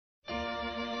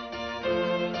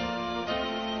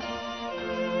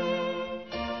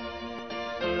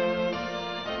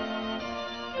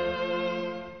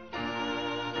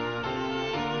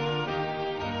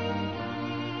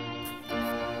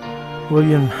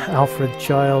William Alfred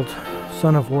Child,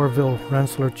 son of Orville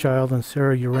Rensselaer Child and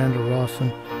Sarah Uranda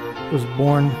Rawson, was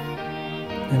born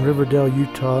in Riverdale,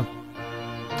 Utah,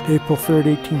 April 3,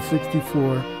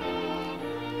 1864.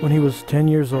 When he was 10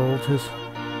 years old, his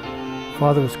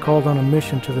father was called on a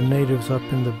mission to the natives up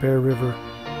in the Bear River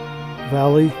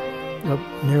Valley, up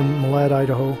near Malad,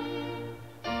 Idaho.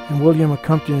 And William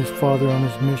accompanied his father on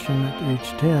his mission at age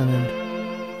 10 and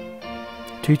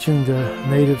teaching the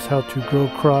natives how to grow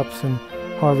crops and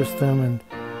harvest them and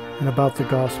about the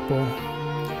gospel.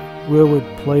 Will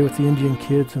would play with the Indian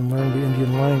kids and learn the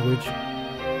Indian language.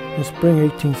 In spring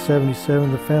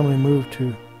 1877, the family moved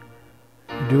to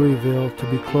Deweyville to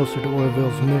be closer to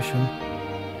Orville's mission.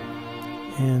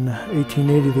 In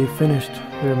 1880, they finished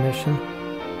their mission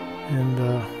and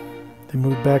they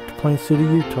moved back to Plain City,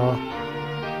 Utah.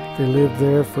 They lived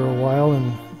there for a while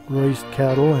and raised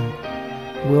cattle, and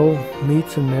Will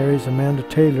meets and marries Amanda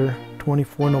Taylor,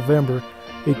 24 November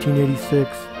 1886.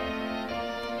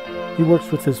 He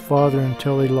works with his father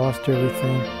until they lost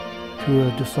everything to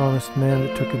a dishonest man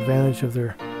that took advantage of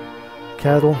their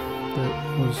cattle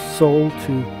that was sold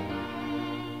to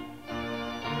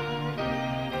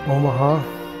Omaha,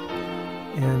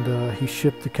 and he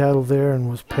shipped the cattle there and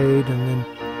was paid and then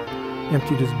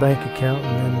emptied his bank account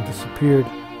and then disappeared.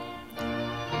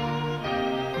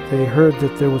 They heard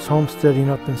that there was homesteading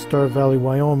up in Star Valley,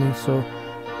 Wyoming, so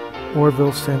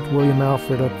Orville sent William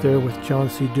Alfred up there with John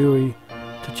C. Dewey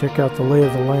to check out the lay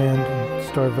of the land in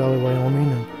Star Valley, Wyoming,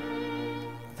 and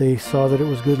they saw that it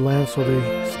was good land, so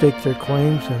they staked their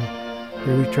claims and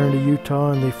they returned to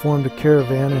Utah and they formed a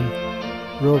caravan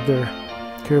and rode their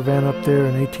caravan up there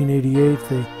in 1888.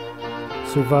 They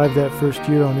survived that first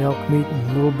year on elk meat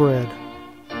and little bread.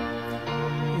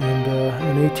 And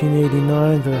in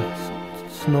 1889, the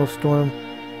snowstorm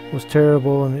was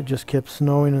terrible, and it just kept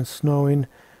snowing and snowing,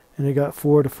 and it got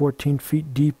 4 to 14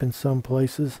 feet deep in some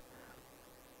places.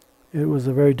 It was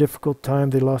a very difficult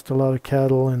time. They lost a lot of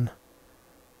cattle, and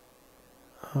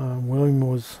William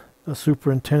was a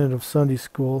superintendent of Sunday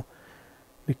school.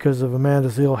 Because of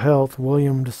Amanda's ill health,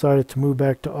 William decided to move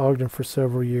back to Ogden for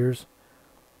several years.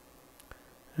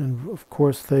 And of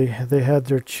course they had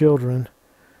their children.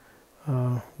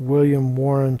 William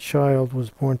Warren Child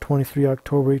was born 23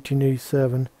 October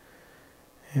 1887,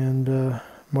 and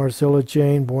Marzilla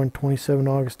Jane born 27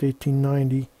 August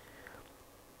 1890,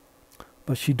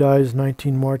 but she dies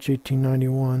 19 March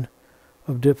 1891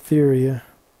 of diphtheria.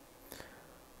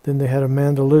 Then they had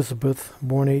Amanda Elizabeth,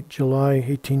 born 8 July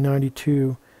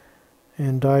 1892,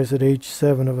 and dies at age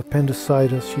 7 of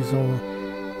appendicitis. She's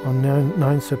on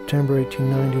 9 September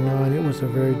 1899. It was a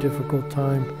very difficult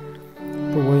time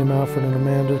for William Alfred and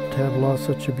Amanda to have lost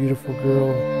such a beautiful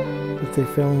girl that they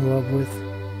fell in love with.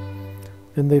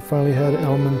 Then they finally had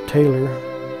Elman Taylor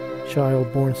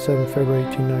Child, born 7 February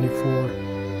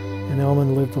 1894. And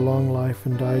Elman lived a long life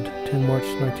and died 10 March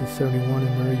 1971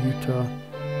 in Murray, Utah.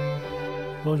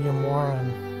 William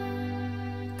Warren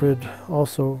Fred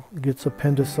also gets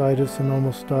appendicitis and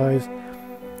almost dies.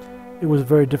 It was a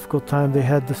very difficult time. They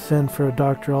had to send for a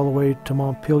doctor all the way to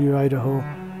Montpelier, Idaho,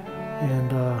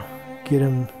 and get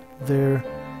him there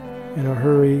in a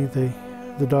hurry.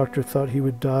 The doctor thought he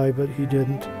would die, but he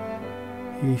didn't.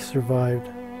 He survived.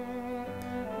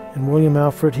 And William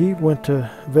Alfred, he went to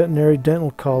veterinary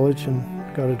dental college and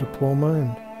got a diploma,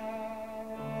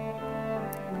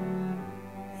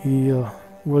 and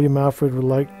William Alfred would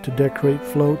like to decorate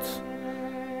floats,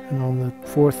 and on the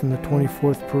 4th and the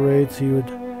 24th parades he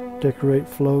would decorate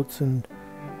floats. And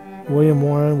William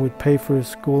Warren would pay for his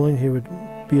schooling. He would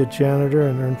be a janitor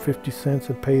and earn 50 cents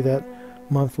and pay that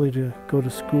monthly to go to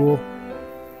school.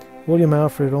 William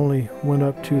Alfred only went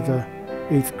up to the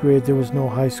 8th grade. There was no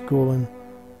high school in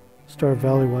Star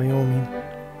Valley, Wyoming.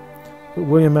 But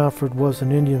William Alfred was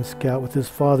an Indian scout with his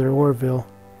father, Orville.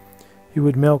 He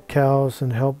would milk cows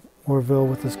and help Orville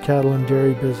with his cattle and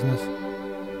dairy business.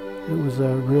 It was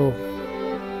a real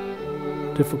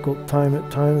difficult time at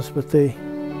times, but they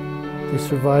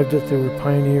survived it. They were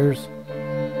pioneers.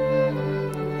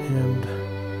 And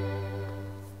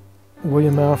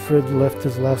William Alfred left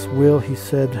his last will. He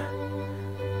said,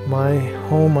 "My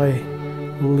home I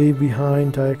will leave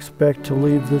behind. I expect to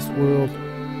leave this world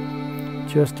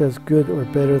just as good or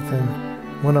better than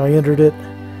when I entered it.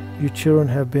 You children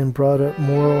have been brought up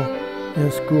moral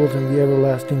and schooled in the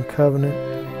everlasting covenant,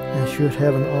 and should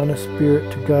have an honest spirit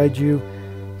to guide you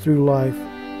through life.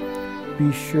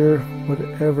 Be sure,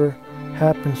 whatever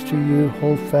happens to you,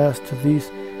 hold fast to these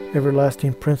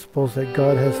everlasting principles that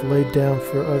God has laid down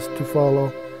for us to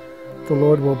follow. The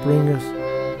Lord will bring us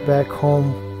back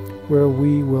home, where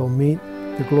we will meet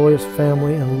the glorious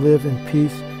family and live in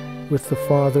peace with the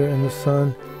Father and the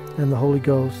Son and the Holy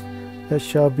Ghost, that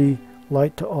shall be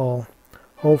light to all.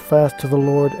 Hold fast to the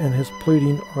Lord, and his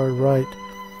pleading are right.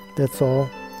 That's all.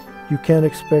 You can't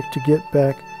expect to get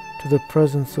back to the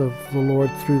presence of the Lord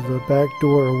through the back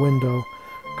door or window.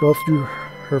 Go through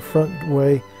her front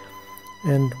way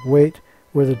and wait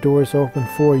where the door is open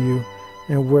for you,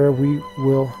 and where we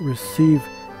will receive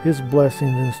his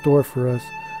blessings in store for us.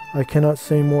 I cannot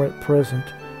say more at present.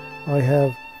 I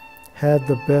have had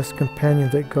the best companion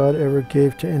that God ever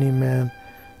gave to any man.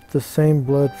 The same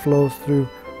blood flows through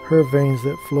her veins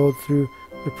that flowed through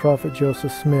the prophet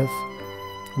Joseph Smith.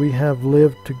 We have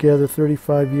lived together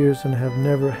 35 years and have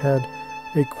never had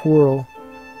a quarrel.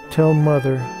 Tell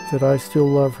Mother that I still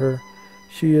love her.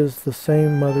 She is the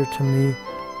same mother to me.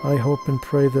 I hope and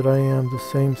pray that I am the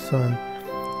same son.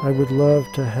 I would love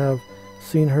to have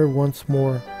seen her once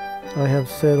more. I have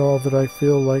said all that I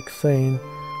feel like saying.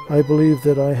 I believe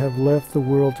that I have left the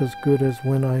world as good as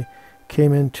when I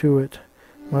came into it.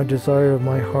 My desire of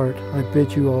my heart, I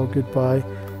bid you all goodbye.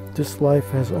 This life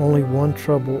has only one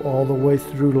trouble all the way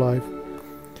through life.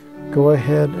 Go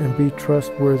ahead and be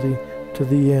trustworthy to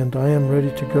the end. I am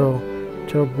ready to go.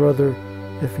 Tell brother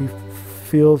if he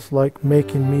feels like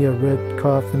making me a red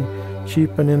coffin,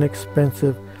 cheap and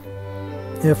inexpensive.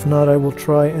 If not, I will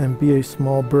try and be a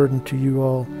small burden to you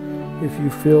all. If you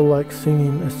feel like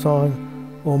singing a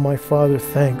song, oh my Father,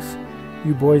 thanks.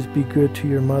 You boys be good to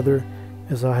your mother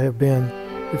as I have been.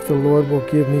 If the Lord will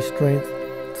give me strength,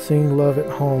 sing love at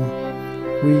home.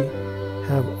 We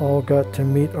have all got to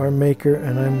meet our Maker,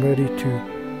 and I'm ready to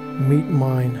meet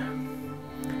mine.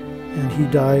 And he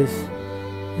dies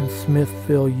in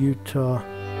Smithville, Utah,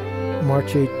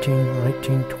 March 18,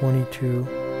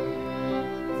 1922.